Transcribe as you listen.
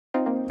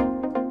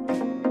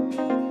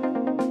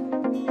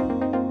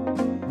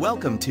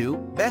Welcome to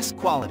Best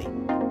Quality.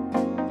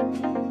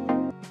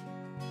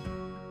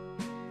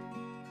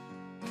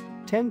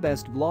 10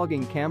 Best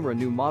Vlogging Camera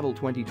New Model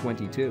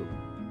 2022.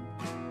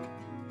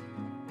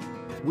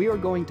 We are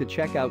going to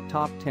check out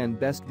top 10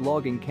 best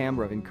vlogging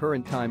camera in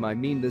current time. I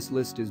mean, this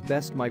list is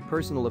best my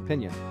personal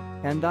opinion.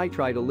 And I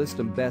try to list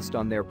them best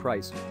on their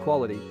price,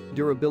 quality,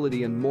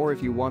 durability and more.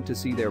 If you want to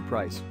see their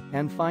price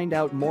and find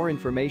out more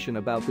information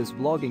about this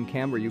vlogging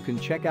camera, you can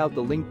check out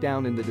the link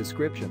down in the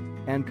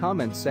description and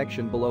comment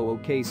section below.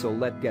 Okay, so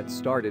let's get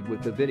started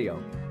with the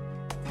video.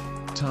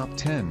 Top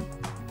 10.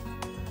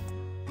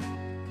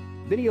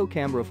 Video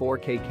camera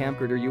 4K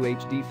Camcorder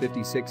UHD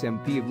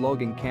 56MP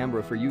vlogging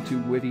camera for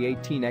YouTube. Wi-Fi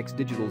 18x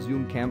digital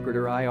zoom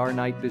camcorder, IR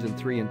night vision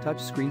 3 and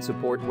touchscreen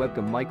support,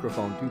 webcam,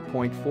 microphone,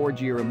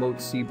 2.4G remote,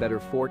 see better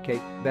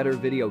 4K, better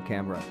video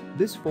camera.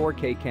 This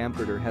 4K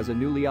camcorder has a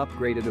newly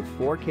upgraded of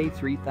 4K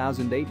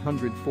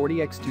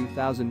 3840x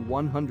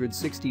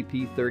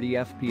 2160p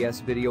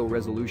 30fps video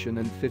resolution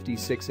and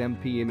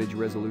 56MP image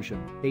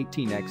resolution,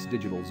 18x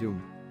digital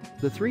zoom.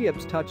 The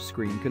 3x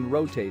touchscreen can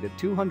rotate at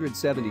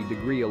 270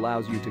 degrees,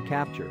 allows you to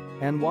capture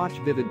and watch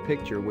vivid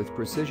picture with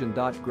precision.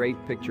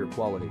 Great picture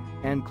quality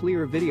and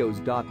clear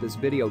videos. This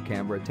video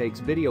camera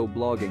takes video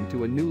blogging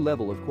to a new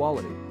level of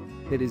quality.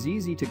 It is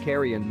easy to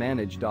carry and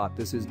manage.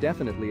 This is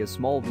definitely a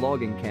small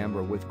vlogging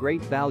camera with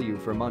great value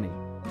for money.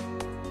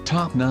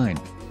 Top 9.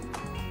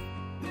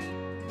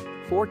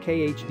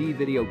 4K HD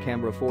video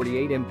camera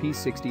 48MP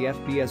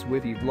 60fps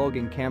Wi-Fi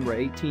vlogging camera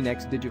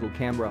 18x digital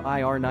camera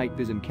IR night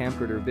vision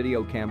camcorder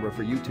video camera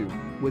for YouTube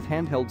with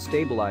handheld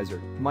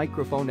stabilizer,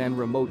 microphone and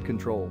remote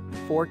control,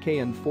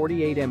 4K and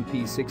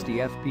 48MP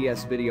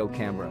 60fps video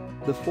camera.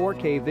 The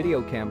 4K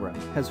video camera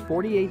has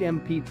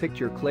 48MP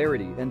picture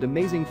clarity and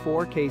amazing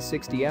 4K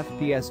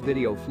 60fps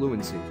video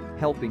fluency,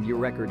 helping you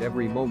record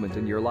every moment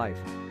in your life.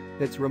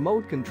 Its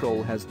remote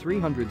control has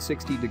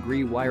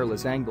 360-degree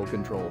wireless angle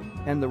control,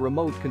 and the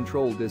remote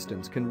control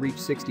distance can reach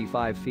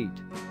 65 feet.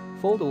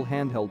 Foldable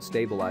handheld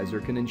stabilizer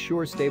can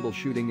ensure stable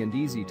shooting and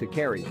easy to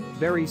carry,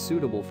 very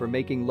suitable for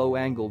making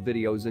low-angle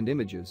videos and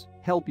images,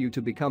 help you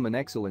to become an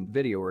excellent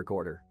video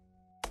recorder.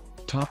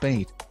 Top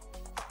 8.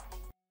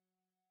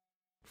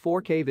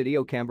 4K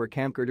video camera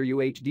camcorder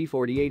UHD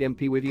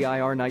 48MP Wi-Fi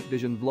IR night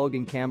vision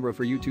vlogging camera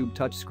for YouTube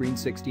touchscreen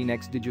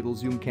 16x digital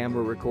zoom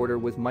camera recorder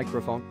with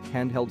microphone,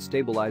 handheld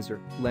stabilizer,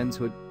 lens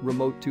hood,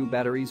 remote 2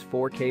 batteries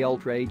 4K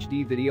Ultra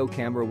HD video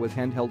camera with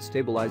handheld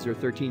stabilizer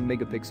 13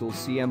 megapixels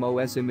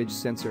CMOS image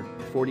sensor,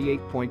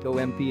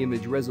 48.0MP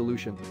image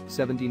resolution,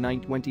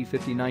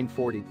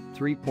 7920x5940,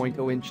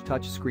 3.0-inch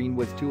touchscreen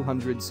with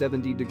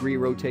 270-degree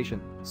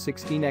rotation,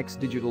 16x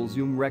digital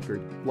zoom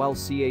record, while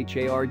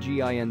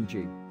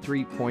CHARGING.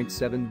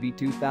 3.7B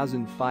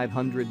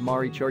 2500 mAh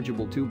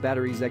rechargeable 2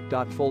 batteries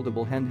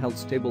foldable handheld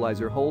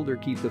stabilizer holder,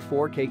 keep the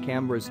 4K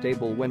camera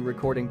stable when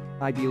recording,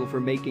 ideal for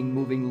making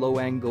moving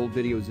low-angle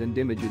videos and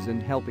images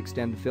and help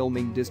extend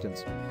filming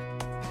distance.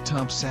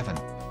 Top 7.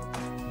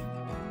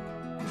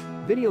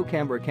 Video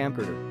camera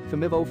camcorder,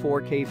 Femivo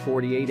 4K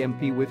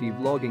 48MP Wi-Fi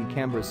vlogging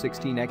camera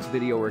 16x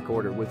video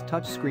recorder with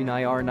touchscreen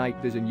IR night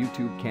vision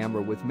YouTube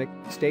camera with mic,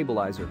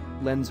 stabilizer,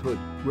 lens hood,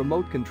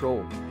 remote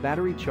control,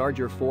 battery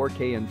charger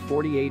 4K and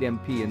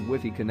 48MP and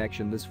Wi-Fi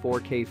connection. This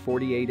 4K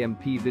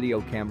 48MP video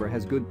camera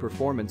has good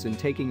performance in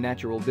taking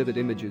natural vivid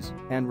images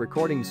and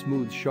recording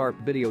smooth sharp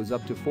videos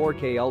up to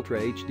 4K Ultra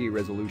HD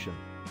resolution.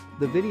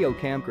 The video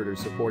camcorder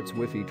supports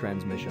Wi-Fi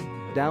transmission.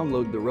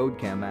 Download the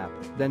Roadcam app,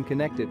 then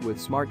connect it with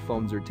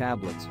smartphones or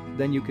tablets,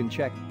 then you can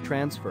check,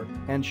 transfer,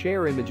 and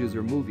share images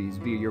or movies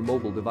via your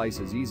mobile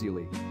devices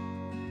easily.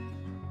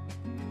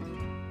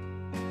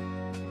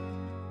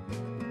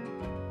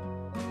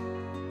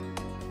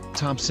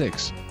 Top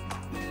 6.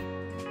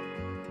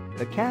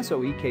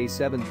 AKASO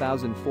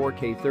EK7000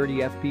 4K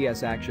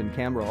 30fps action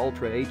camera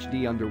Ultra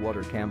HD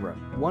underwater camera,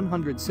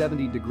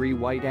 170-degree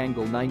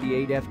wide-angle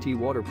 98ft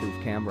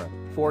waterproof camera,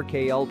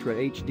 4K Ultra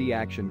HD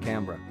action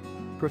camera.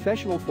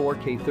 Professional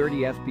 4K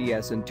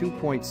 30fps and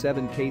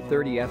 2.7K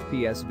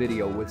 30fps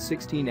video with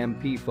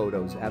 16MP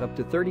photos at up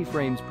to 30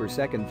 frames per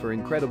second for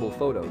incredible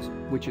photos,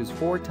 which is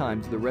 4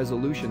 times the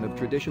resolution of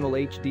traditional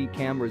HD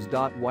cameras.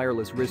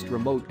 Wireless wrist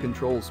remote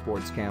control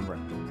sports camera.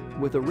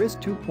 With a wrist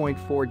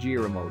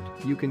 2.4G remote,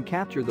 you can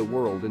capture the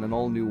world in an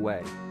all-new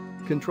way.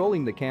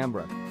 Controlling the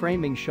camera,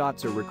 framing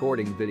shots or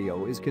recording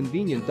video is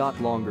convenient.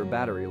 Longer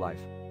battery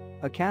life.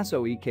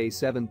 AKASO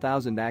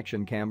EK7000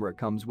 action camera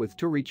comes with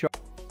 2 recharge.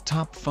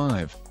 Top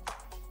 5.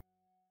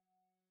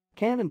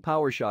 Canon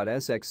PowerShot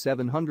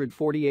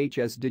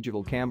SX740HS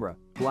digital camera,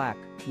 black,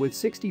 with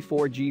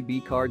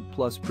 64GB card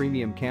plus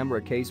premium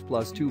camera case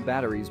plus 2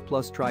 batteries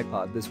plus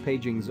tripod. This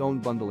Paging Zone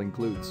bundle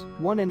includes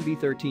 1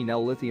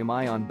 NB13L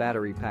lithium-ion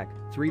battery pack,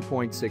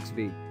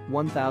 3.6V,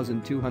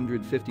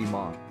 1250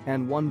 mAh,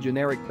 and 1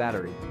 generic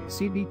battery,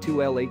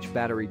 CB2LH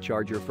battery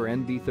charger for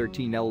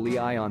NB13L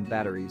Li-ion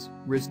batteries,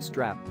 wrist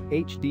strap,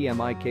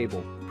 HDMI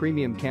cable,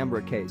 premium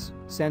camera case,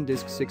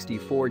 SanDisk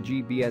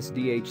 64GB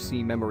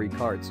SDHC memory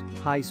cards,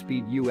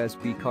 high-speed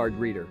USB card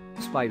reader,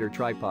 spider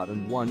tripod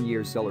and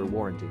 1-year seller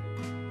warranty.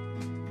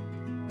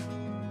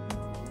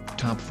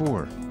 Top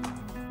 4.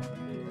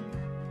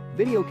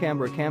 Video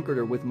camera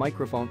camcorder with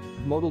microphone,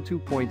 Vmotal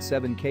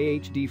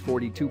 2.7K HD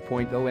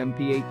 42.0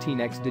 MP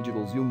 18x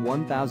digital zoom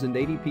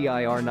 1080p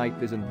IR night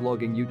vision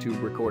vlogging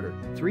YouTube recorder,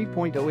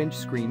 3.0-inch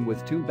screen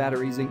with 2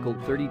 batteries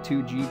Inculde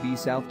 32GB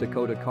South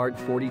Dakota card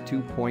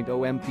 42.0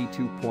 MP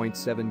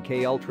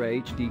 2.7K Ultra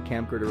HD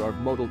camcorder. Our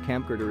Vmotal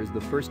camcorder is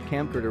the first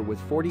camcorder with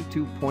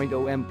 42.0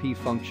 MP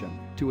function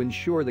to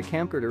ensure the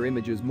camcorder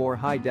image is more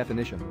high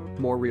definition,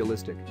 more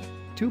realistic.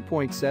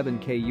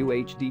 2.7K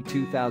UHD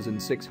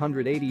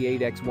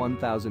 2688x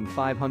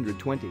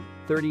 1520,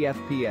 30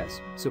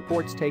 FPS,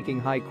 supports taking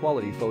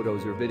high-quality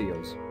photos or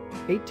videos.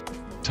 8.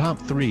 Top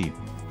 3.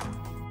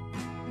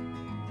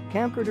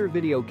 Camcorder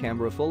video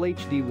camera Full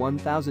HD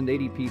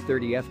 1080p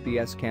 30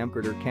 FPS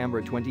camcorder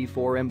camera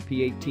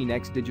 24MP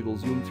 18x digital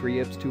zoom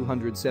 3 IPS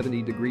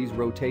 270 degrees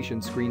rotation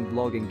screen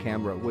vlogging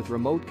camera with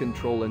remote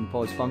control and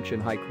pause function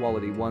high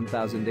quality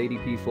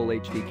 1080p Full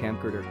HD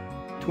camcorder.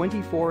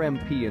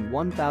 24MP and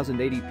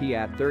 1080p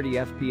at 30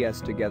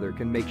 FPS together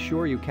can make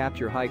sure you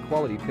capture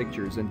high-quality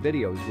pictures and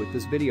videos with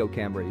this video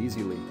camera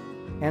easily.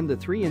 And the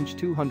 3-inch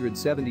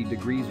 270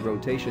 degrees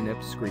rotation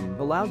IPS screen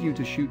allows you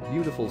to shoot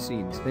beautiful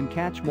scenes and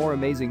catch more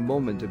amazing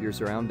moment of your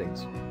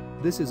surroundings.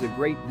 This is a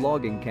great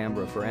vlogging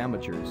camera for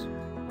amateurs.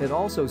 It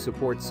also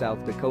supports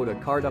South Dakota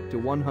card up to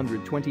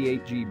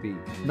 128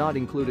 GB, not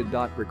included.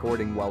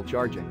 Recording while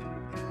charging.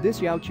 This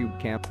YouTube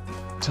camera.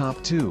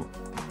 Top 2.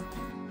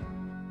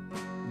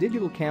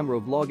 Digital camera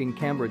vlogging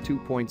camera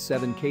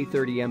 2.7K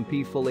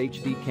 30MP Full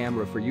HD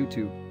camera for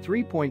YouTube,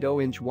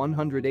 3.0-inch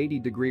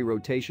 180-degree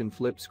rotation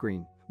flip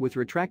screen with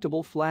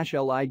retractable flash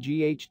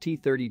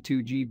LIGHT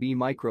 32GB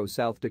micro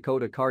South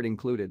Dakota card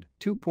included,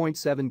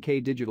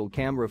 2.7K digital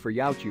camera for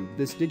YouTube.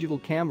 This digital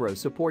camera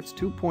supports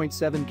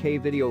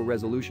 2.7K video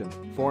resolution,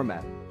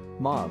 format,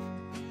 MOV,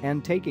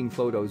 and taking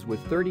photos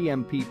with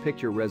 30MP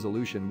picture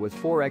resolution with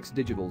 4x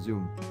digital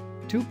zoom.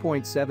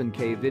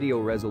 2.7K video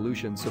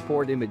resolution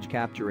support image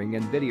capturing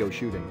and video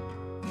shooting.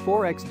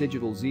 4x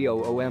digital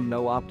zoom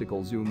no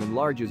optical zoom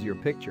enlarges your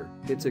picture.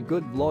 It's a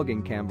good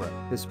vlogging camera,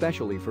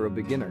 especially for a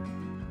beginner.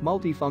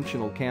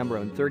 Multifunctional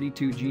camera and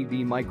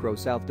 32GB micro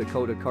South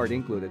Dakota card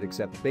included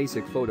except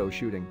basic photo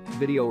shooting,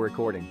 video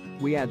recording.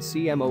 We add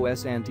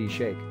CMOS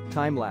anti-shake,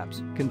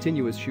 time-lapse,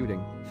 continuous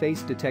shooting,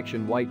 face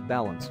detection, white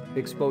balance,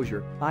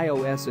 exposure,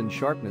 IOS and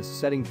sharpness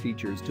setting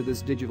features to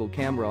this digital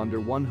camera under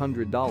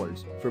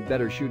 $100 for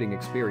better shooting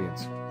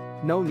experience.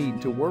 No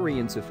need to worry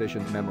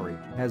insufficient memory,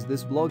 as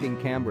this vlogging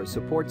camera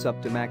supports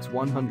up to max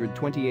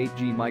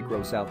 128G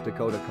micro South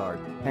Dakota card,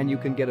 and you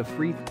can get a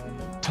free.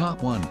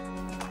 Top 1.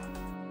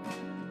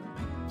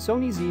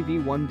 Sony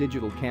ZV-1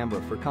 digital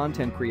camera for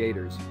content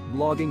creators,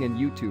 vlogging and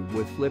YouTube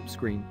with flip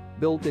screen,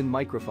 built-in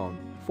microphone,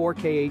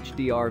 4K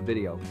HDR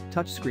video,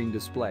 touchscreen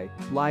display,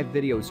 live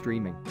video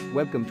streaming,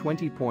 webcam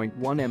 20.1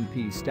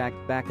 MP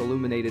stacked back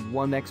illuminated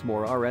 1x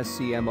more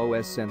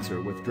RSCMOS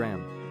sensor with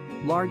DRAM.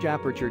 Large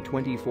aperture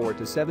 24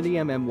 to 70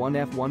 mm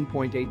 1f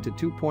 1.8 to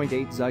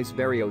 2.8 Zeiss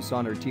Vario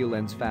Sonor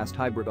T-lens fast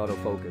hybrid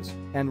autofocus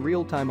and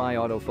real-time eye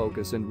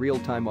autofocus and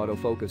real-time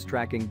autofocus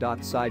tracking.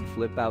 Side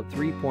flip out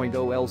 3.0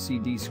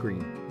 LCD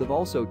screen that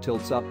also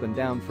tilts up and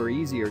down for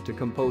easier to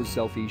compose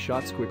selfie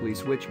shots. Quickly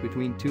switch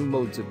between 2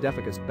 modes of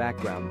defocused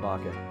background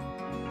bokeh.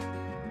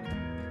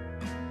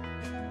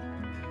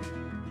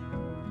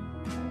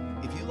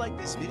 If you like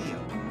this video,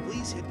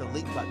 please hit the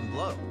link button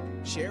below,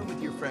 share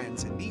with your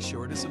friends, and be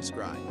sure to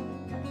subscribe.